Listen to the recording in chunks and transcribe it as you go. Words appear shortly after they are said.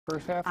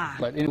first half.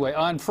 But anyway,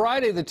 on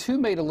Friday, the two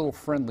made a little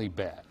friendly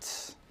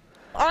bet.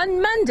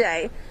 On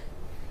Monday,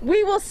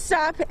 we will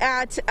stop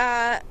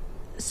at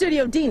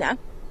Studio Dina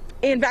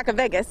in back of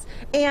Vegas,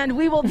 and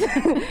we will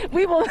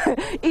we will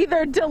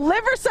either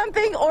deliver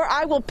something or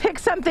I will pick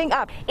something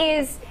up.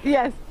 Is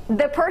yes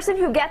the person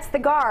who gets the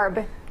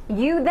garb,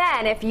 you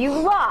then, if you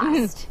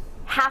lost,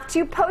 have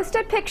to post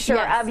a picture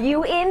of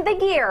you in the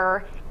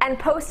gear and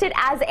post it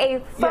as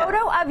a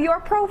photo of your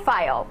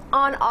profile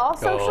on all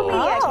social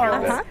media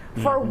accounts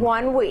for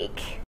 1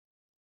 week.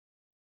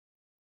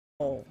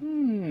 Oh,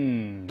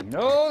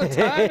 the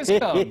time has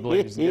come,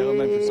 ladies and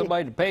gentlemen, for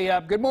somebody to pay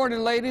up. Good morning,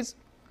 ladies.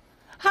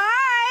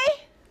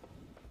 Hi.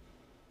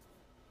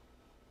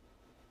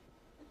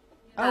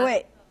 Oh,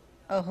 wait.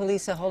 Oh,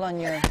 Lisa, hold on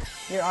your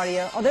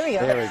audio. Oh, there we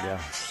go. There we go.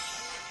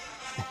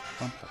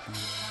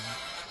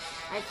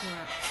 I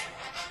can't.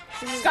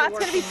 Scott's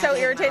going to be so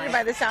irritated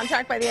by the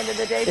soundtrack by the end of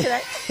the day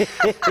today.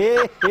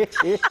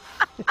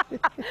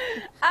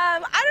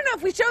 I don't know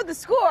if we showed the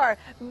score,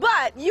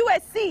 but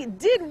USC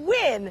did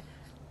win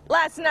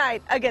last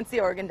night against the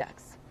Oregon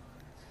Ducks.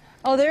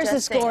 Oh, there's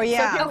the score,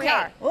 yeah. So here we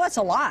are. Well, that's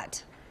a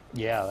lot.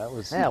 Yeah, that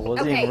was. Yeah, it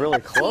wasn't even really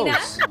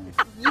close.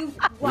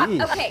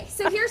 Tina, okay,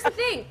 so here's the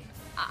thing.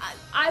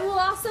 I will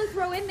also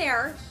throw in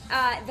there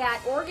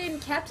that Oregon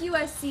kept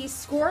USC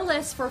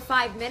scoreless for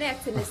 5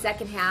 minutes in the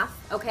second half.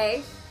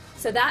 Okay,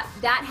 so that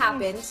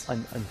happened.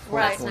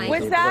 Right.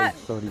 Was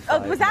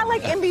that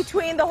like in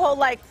between the whole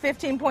like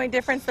 15-point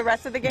difference the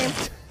rest of the game?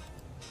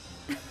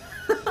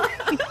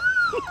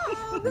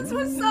 This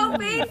was so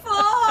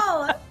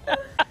painful.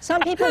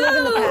 Some people live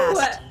in the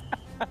past.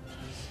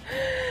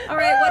 All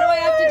right, what do I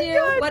have to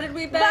do? What did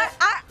we bet?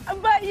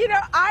 But you know,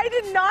 I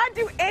did not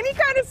do any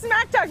kind of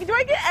smack talking. Do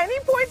I get any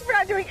points for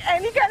not doing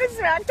any kind of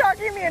smack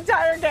talking the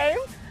entire game?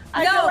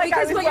 I feel like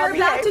because what you're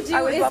about to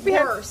do is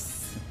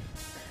worse.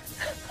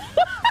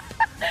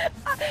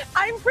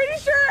 I'm pretty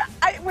sure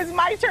it was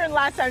my turn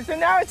last time, so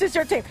now it's just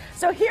your team.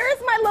 So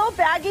here's my little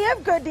baggie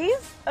of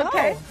goodies.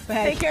 Okay,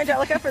 thank you,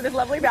 Angelica, for this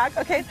lovely bag.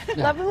 Okay,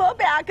 lovely little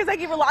bag because I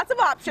give her lots of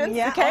options.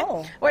 Yeah. Okay,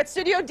 we're at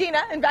Studio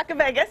Dina in back of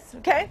Vegas.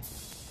 Okay.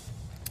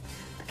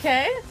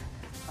 Okay.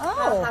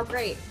 Oh, how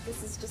great!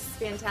 This is just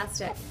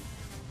fantastic.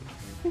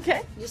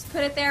 Okay. You just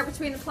put it there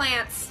between the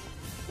plants.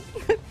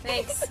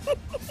 Thanks.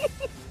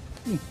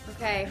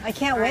 Okay. I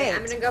can't wait.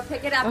 I'm gonna go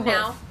pick it up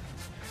now.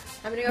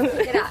 I'm gonna go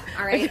pick it up.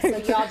 All right. So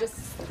y'all just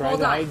Try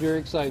to hide your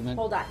excitement.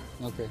 Hold on.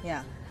 Okay.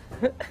 Yeah.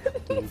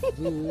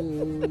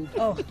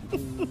 Oh,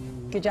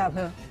 good job,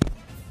 who?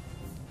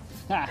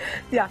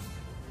 Yeah.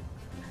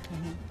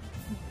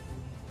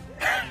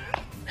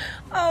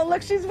 Oh,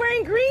 look, she's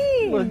wearing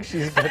green. Look,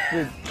 she's got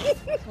the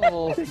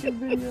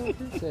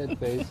sad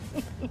face.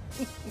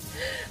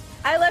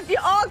 I left you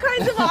all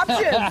kinds of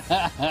options.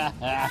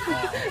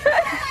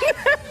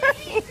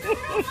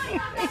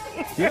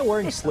 You're not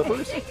wearing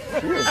slippers?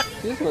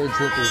 She's wearing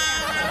slippers.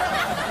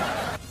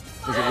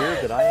 Is it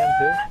weird that I am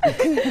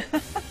too?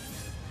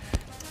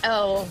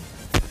 Oh,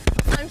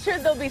 I'm sure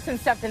there'll be some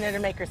stuff in there to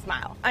make her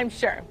smile. I'm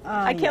sure.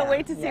 I can't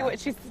wait to see what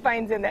she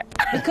finds in there.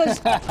 Because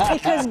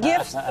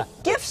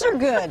gifts are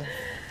good.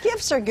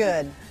 Gifts are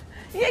good.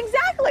 Yeah,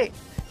 exactly.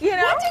 You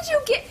know? What did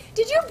you get?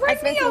 Did you bring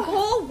me a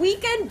whole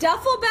weekend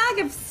duffel bag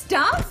of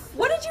stuff?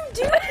 What did you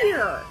do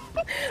here?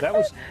 That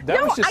was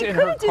just in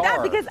her car. I couldn't do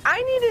that because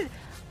I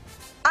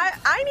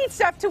need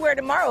stuff to wear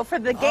tomorrow for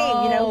the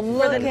game, you know,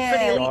 for the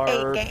Elite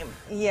 8 game.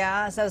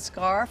 Yeah, is that a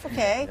scarf?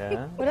 Okay.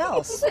 Yeah. What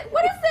else?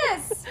 What is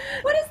this?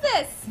 What is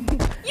this?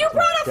 You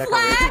brought a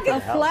flag?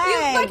 A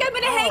flag. Like I'm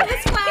going to hang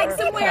this flag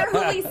somewhere,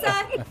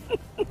 Lisa.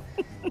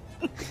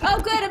 Oh,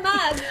 good, a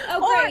mug. Oh,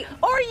 great.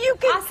 Or you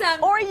could,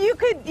 awesome. Or you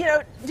could, you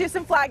know, do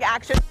some flag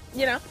action,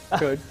 you know.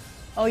 Good.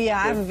 Oh, yeah,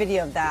 I have a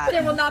video of that.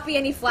 There will not be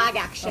any flag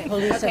action.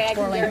 Police okay, are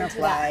twirling her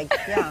flag.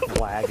 Yeah.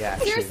 Flag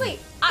action. Seriously,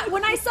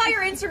 when I saw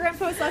your Instagram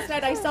post last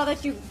night, I saw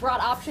that you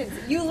brought options.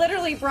 You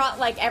literally brought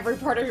like every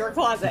part of your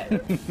closet.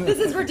 This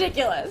is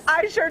ridiculous.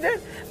 I sure did.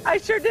 I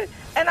sure did.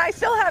 And I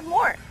still have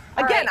more.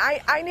 Again,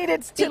 I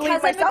needed to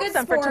leave myself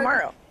some for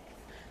tomorrow.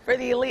 For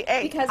the Elite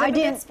 8. Because I'm a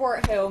good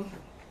sport who.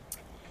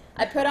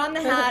 I put on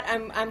the hat,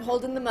 I'm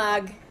holding the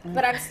mug,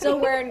 but I'm still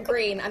wearing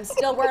green. I'm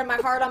still wearing my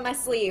heart on my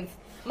sleeve.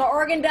 My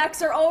Oregon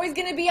Ducks are always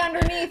going to be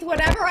underneath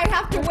whatever I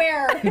have to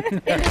wear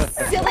in this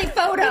silly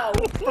photo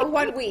for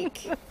 1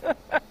 week.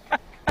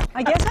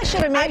 I guess I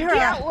should have made her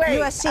a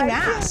USC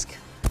mask.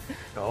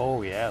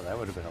 Oh yeah, that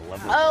would have been a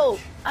lovely.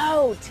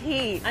 Oh,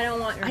 T. I don't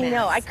want your mask. I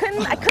know. I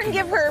couldn't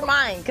give her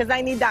mine because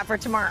I need that for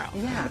tomorrow.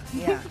 Yeah,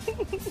 yeah.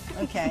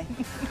 Okay.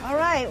 All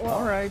right. Well,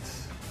 All right.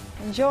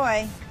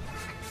 enjoy.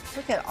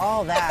 Look at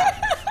all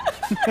that.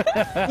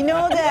 You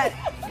know that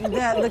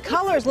the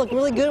colors look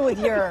really good with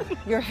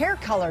your hair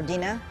color,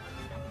 Dina.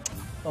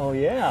 Oh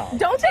yeah.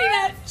 Don't say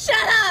that. Shut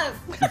up!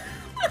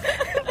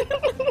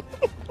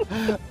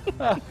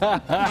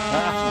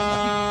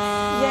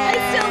 I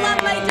still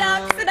love my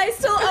Ducks, and I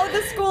still owe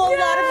the school a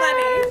lot of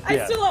money.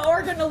 I still owe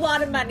Oregon a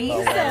lot of money,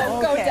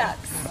 so go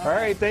Ducks. All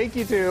right, thank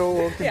you, too.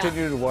 We'll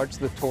continue to watch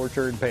the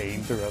torture and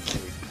pain throughout the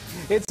week.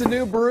 It's a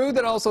new brew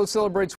that also celebrates